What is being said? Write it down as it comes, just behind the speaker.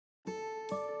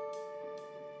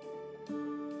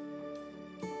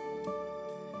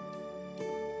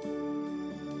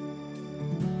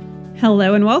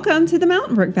Hello and welcome to the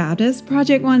Mountain Brook Baptist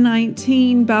Project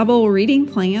 119 Bible Reading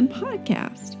Plan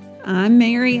podcast. I'm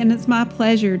Mary and it's my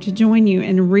pleasure to join you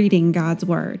in reading God's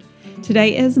Word.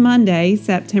 Today is Monday,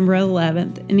 September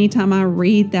 11th. Anytime I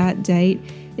read that date,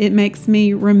 it makes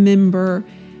me remember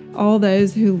all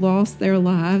those who lost their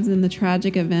lives in the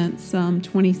tragic events some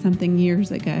 20-something years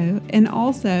ago, and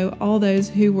also all those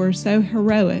who were so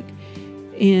heroic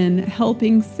in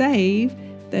helping save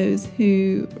those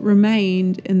who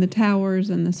remained in the towers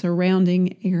and the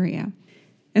surrounding area.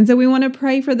 And so we want to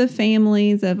pray for the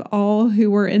families of all who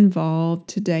were involved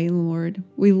today, Lord.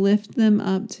 We lift them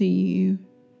up to you.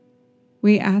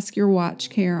 We ask your watch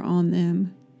care on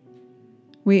them.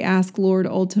 We ask, Lord,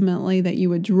 ultimately that you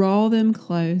would draw them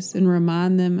close and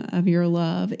remind them of your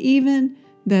love, even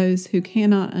those who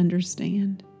cannot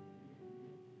understand.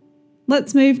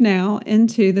 Let's move now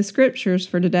into the scriptures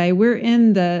for today. We're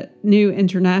in the New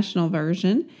International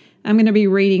Version. I'm going to be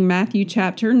reading Matthew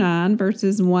chapter 9,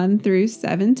 verses 1 through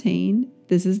 17.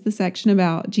 This is the section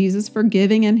about Jesus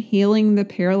forgiving and healing the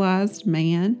paralyzed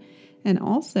man, and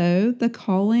also the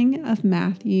calling of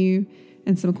Matthew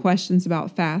and some questions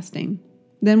about fasting.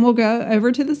 Then we'll go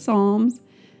over to the Psalms.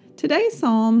 Today's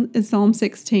psalm is Psalm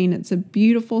 16. It's a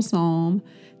beautiful psalm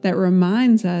that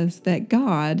reminds us that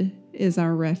God is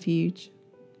our refuge.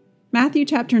 Matthew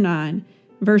chapter 9,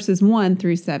 verses 1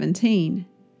 through 17.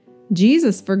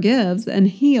 Jesus forgives and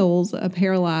heals a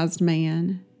paralyzed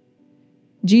man.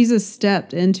 Jesus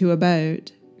stepped into a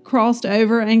boat, crossed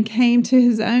over, and came to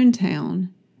his own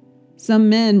town. Some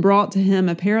men brought to him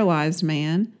a paralyzed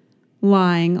man,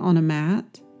 lying on a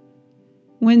mat.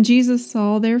 When Jesus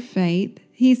saw their faith,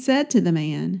 he said to the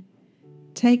man,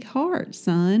 "Take heart,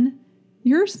 son,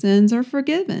 your sins are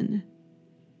forgiven."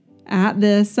 At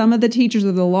this, some of the teachers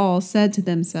of the law said to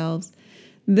themselves,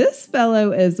 "This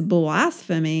fellow is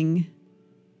blaspheming."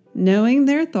 Knowing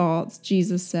their thoughts,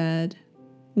 Jesus said,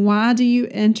 "Why do you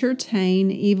entertain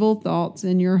evil thoughts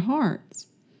in your hearts?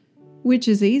 Which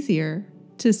is easier,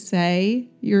 to say,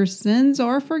 'Your sins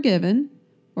are forgiven,'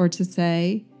 or to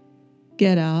say,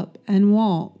 'Get up and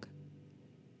walk'?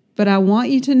 But I want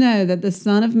you to know that the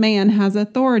Son of Man has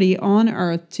authority on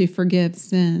earth to forgive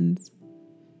sins."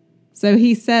 So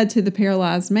he said to the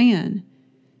paralyzed man,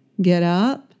 "Get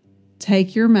up,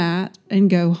 take your mat, and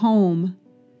go home."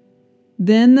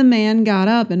 Then the man got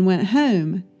up and went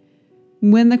home.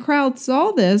 When the crowd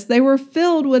saw this, they were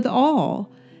filled with awe,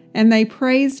 and they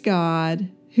praised God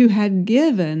who had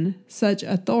given such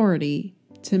authority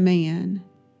to man.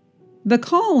 The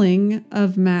calling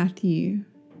of Matthew.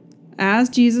 As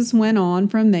Jesus went on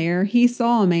from there, he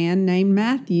saw a man named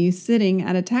Matthew sitting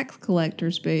at a tax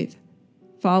collector's booth.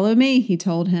 "Follow me," he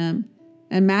told him,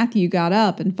 and Matthew got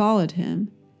up and followed him.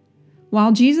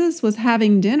 While Jesus was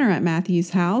having dinner at Matthew's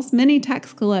house, many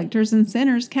tax collectors and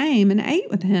sinners came and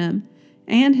ate with him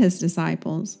and his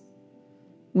disciples.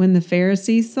 When the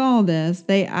Pharisees saw this,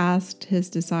 they asked his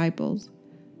disciples,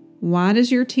 "Why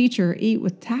does your teacher eat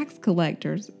with tax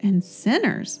collectors and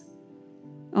sinners?"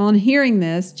 On hearing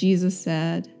this, Jesus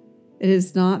said, "It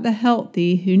is not the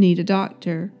healthy who need a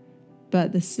doctor,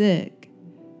 but the sick.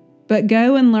 But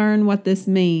go and learn what this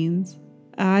means.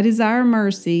 I desire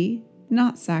mercy,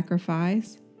 not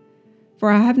sacrifice. For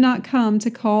I have not come to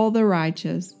call the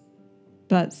righteous,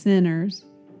 but sinners."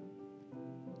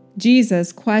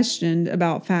 Jesus questioned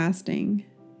about fasting.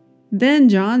 Then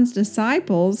John's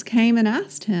disciples came and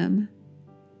asked him,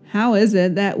 "How is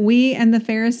it that we and the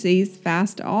Pharisees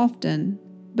fast often,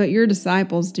 but your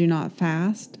disciples do not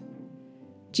fast?"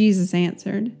 Jesus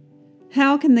answered,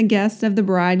 "How can the guests of the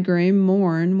bridegroom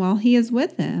mourn while he is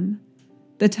with them?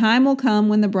 The time will come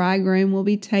when the bridegroom will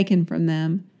be taken from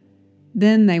them.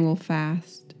 Then they will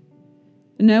fast.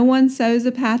 No one sews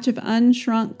a patch of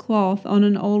unshrunk cloth on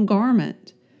an old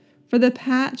garment, for the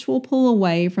patch will pull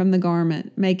away from the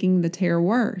garment, making the tear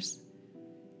worse.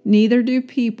 Neither do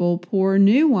people pour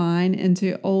new wine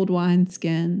into old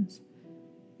wineskins.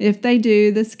 If they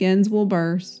do, the skins will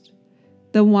burst.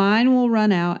 The wine will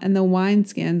run out and the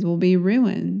wineskins will be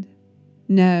ruined.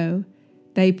 No,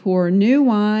 they pour new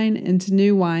wine into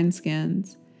new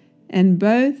wineskins, and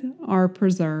both are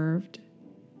preserved."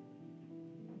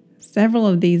 Several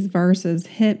of these verses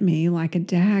hit me like a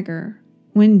dagger.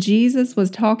 When Jesus was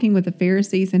talking with the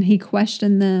Pharisees and he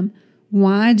questioned them,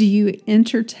 "Why do you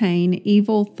entertain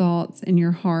evil thoughts in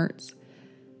your hearts?"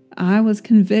 I was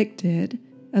convicted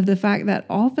of the fact that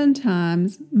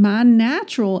oftentimes my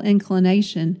natural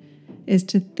inclination is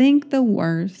to think the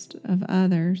worst of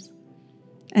others.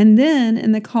 And then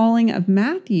in the calling of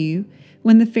Matthew,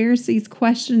 when the Pharisees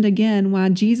questioned again why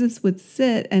Jesus would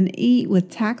sit and eat with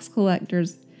tax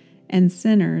collectors and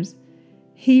sinners,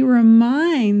 he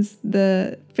reminds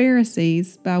the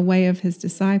Pharisees, by way of his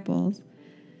disciples,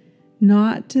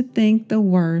 not to think the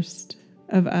worst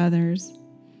of others,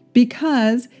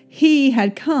 because he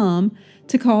had come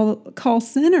to call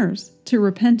sinners to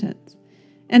repentance.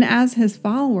 And as his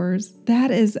followers, that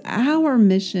is our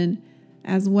mission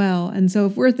as well. And so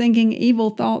if we're thinking evil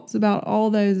thoughts about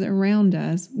all those around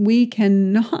us, we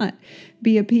cannot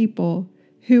be a people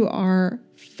who are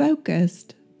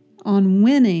focused on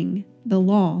winning the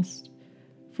lost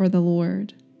for the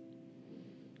Lord.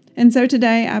 And so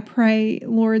today I pray,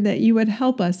 Lord, that you would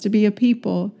help us to be a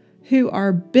people who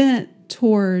are bent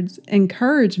towards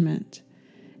encouragement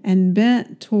and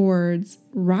bent towards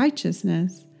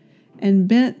righteousness and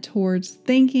bent towards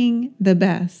thinking the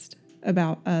best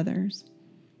about others.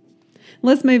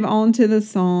 Let's move on to the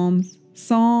Psalms.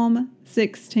 Psalm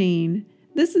 16.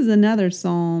 This is another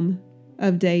psalm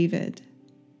of David.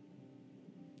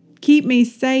 Keep me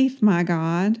safe, my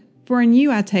God, for in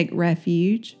you I take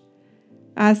refuge.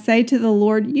 I say to the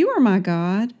Lord, you are my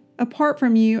God. Apart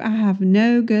from you, I have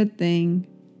no good thing.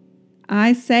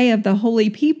 I say of the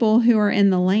holy people who are in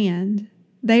the land,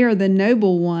 they are the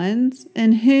noble ones,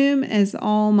 in whom is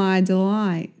all my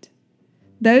delight.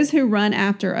 Those who run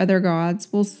after other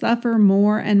gods will suffer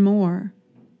more and more.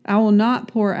 I will not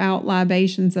pour out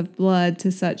libations of blood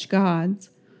to such gods,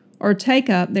 or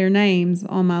take up their names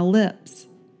on my lips.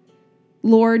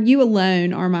 Lord, you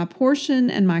alone are my portion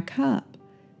and my cup.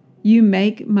 You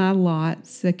make my lot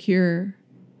secure.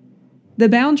 The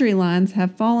boundary lines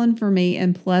have fallen for me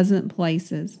in pleasant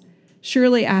places.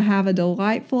 Surely I have a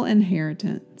delightful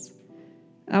inheritance.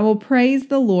 I will praise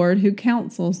the Lord who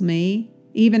counsels me.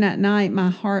 Even at night my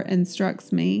heart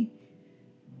instructs me.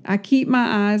 I keep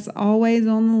my eyes always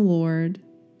on the Lord.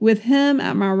 With him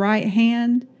at my right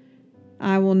hand,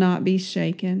 I will not be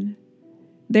shaken.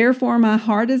 Therefore my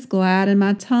heart is glad and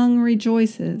my tongue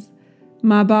rejoices.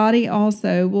 My body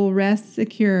also will rest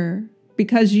secure,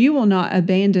 because you will not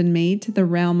abandon me to the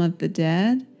realm of the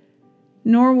dead,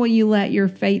 nor will you let your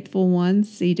faithful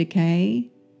ones see decay.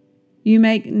 You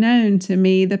make known to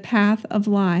me the path of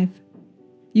life.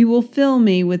 You will fill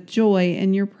me with joy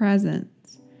in your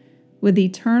presence, with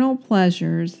eternal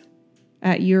pleasures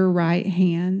at your right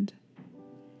hand.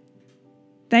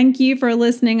 Thank you for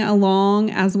listening along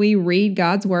as we read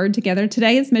God's Word together.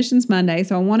 Today is Missions Monday,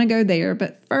 so I want to go there.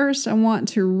 But first, I want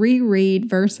to reread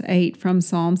verse 8 from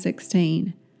Psalm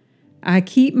 16. I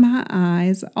keep my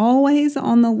eyes always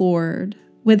on the Lord.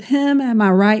 With him at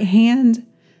my right hand,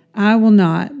 I will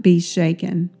not be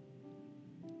shaken.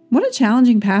 What a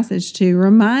challenging passage to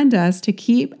remind us to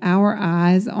keep our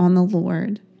eyes on the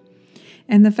Lord.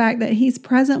 And the fact that he's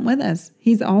present with us.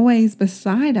 He's always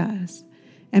beside us.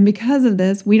 And because of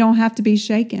this, we don't have to be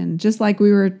shaken. Just like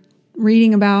we were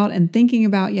reading about and thinking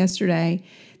about yesterday,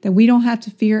 that we don't have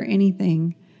to fear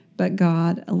anything but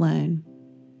God alone.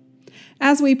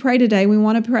 As we pray today, we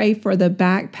want to pray for the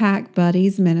Backpack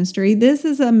Buddies ministry. This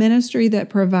is a ministry that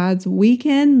provides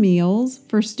weekend meals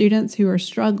for students who are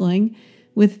struggling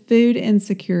with food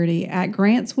insecurity at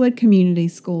Grantswood Community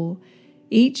School.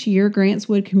 Each year,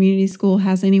 Grantswood Community School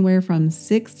has anywhere from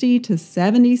 60 to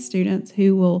 70 students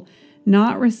who will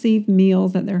not receive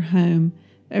meals at their home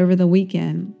over the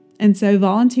weekend. And so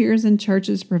volunteers and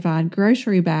churches provide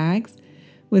grocery bags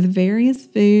with various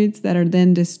foods that are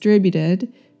then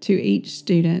distributed to each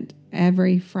student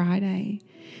every Friday.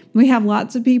 We have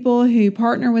lots of people who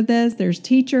partner with this. There's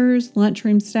teachers,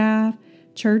 lunchroom staff,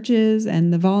 churches,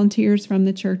 and the volunteers from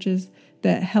the churches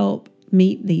that help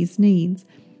meet these needs.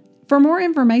 For more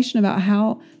information about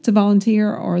how to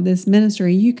volunteer or this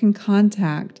ministry, you can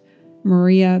contact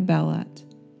Maria Bellet.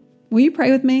 Will you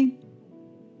pray with me?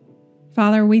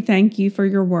 Father, we thank you for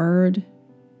your word.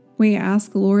 We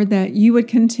ask, Lord, that you would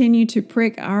continue to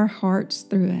prick our hearts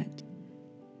through it.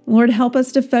 Lord, help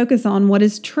us to focus on what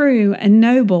is true and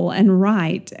noble and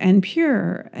right and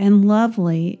pure and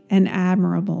lovely and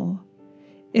admirable.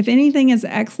 If anything is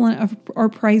excellent or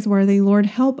praiseworthy, Lord,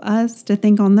 help us to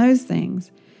think on those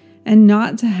things and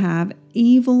not to have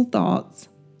evil thoughts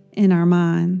in our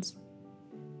minds.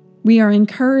 We are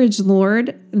encouraged,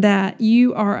 Lord, that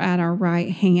you are at our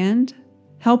right hand.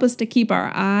 Help us to keep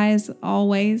our eyes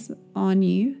always on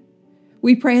you.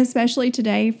 We pray especially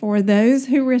today for those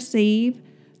who receive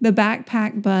the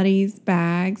Backpack Buddies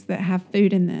bags that have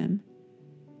food in them.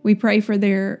 We pray for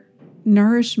their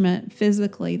nourishment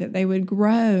physically, that they would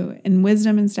grow in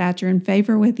wisdom and stature and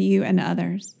favor with you and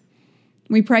others.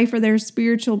 We pray for their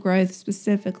spiritual growth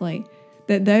specifically,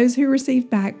 that those who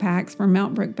receive backpacks from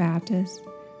Mount Brook Baptist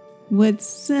would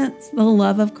sense the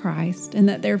love of Christ, and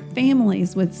that their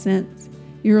families would sense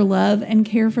your love and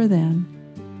care for them,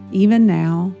 even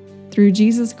now Through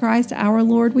Jesus Christ our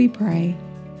Lord we pray.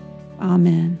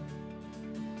 Amen.